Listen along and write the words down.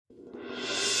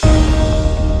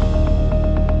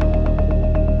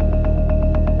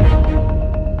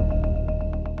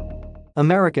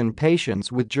American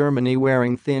patience with Germany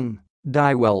wearing thin.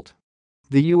 Die Welt.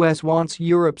 The US wants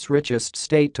Europe's richest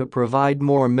state to provide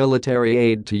more military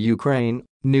aid to Ukraine,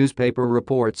 newspaper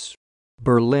reports.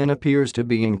 Berlin appears to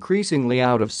be increasingly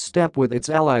out of step with its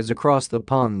allies across the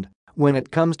pond when it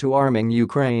comes to arming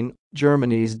Ukraine,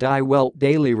 Germany's Die Welt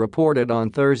daily reported on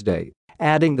Thursday,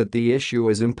 adding that the issue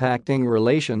is impacting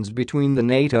relations between the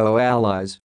NATO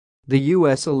allies. The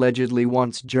US allegedly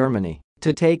wants Germany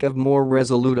to take a more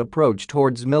resolute approach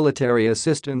towards military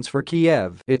assistance for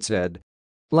Kiev, it said.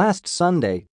 Last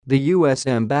Sunday, the US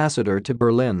ambassador to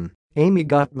Berlin, Amy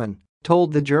Gutmann,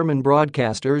 told the German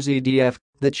broadcaster ZDF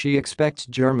that she expects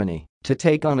Germany to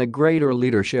take on a greater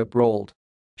leadership role.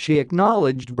 She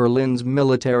acknowledged Berlin's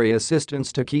military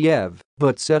assistance to Kiev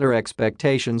but said her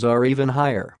expectations are even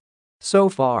higher. "So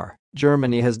far,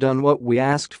 Germany has done what we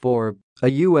asked for," a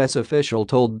US official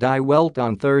told Die Welt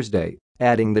on Thursday,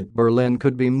 adding that Berlin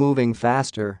could be moving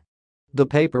faster. The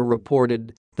paper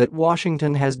reported that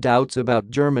Washington has doubts about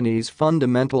Germany's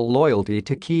fundamental loyalty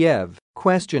to Kiev,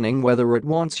 questioning whether it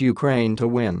wants Ukraine to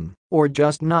win or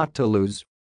just not to lose.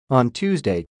 On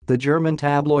Tuesday, the German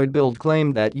tabloid Bild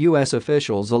claimed that US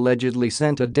officials allegedly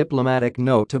sent a diplomatic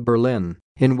note to Berlin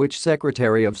in which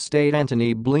Secretary of State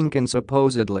Antony Blinken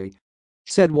supposedly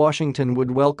said Washington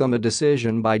would welcome a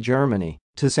decision by Germany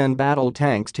to send battle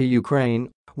tanks to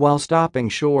Ukraine while stopping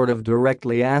short of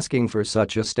directly asking for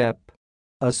such a step.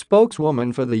 A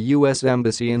spokeswoman for the US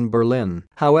Embassy in Berlin,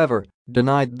 however,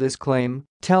 denied this claim,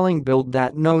 telling Bild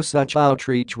that no such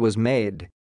outreach was made.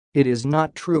 "It is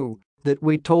not true that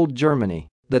we told Germany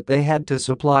that they had to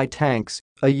supply tanks,"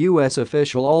 a US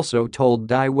official also told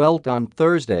Die Welt on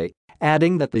Thursday,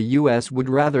 adding that the US would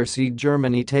rather see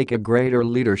Germany take a greater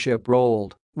leadership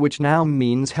role, which now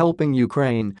means helping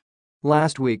Ukraine.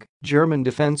 Last week, German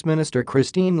Defense Minister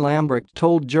Christine Lambrecht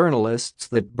told journalists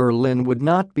that Berlin would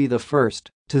not be the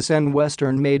first to send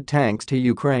Western-made tanks to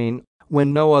Ukraine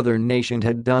when no other nation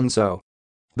had done so.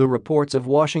 The reports of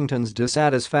Washington's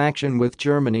dissatisfaction with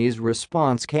Germany's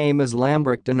response came as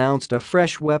Lambrecht announced a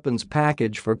fresh weapons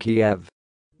package for Kiev.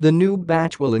 The new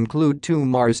batch will include 2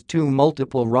 Mars 2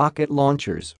 multiple rocket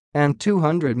launchers and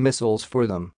 200 missiles for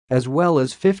them, as well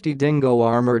as 50 Dingo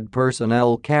armored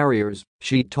personnel carriers,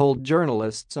 she told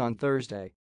journalists on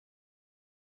Thursday.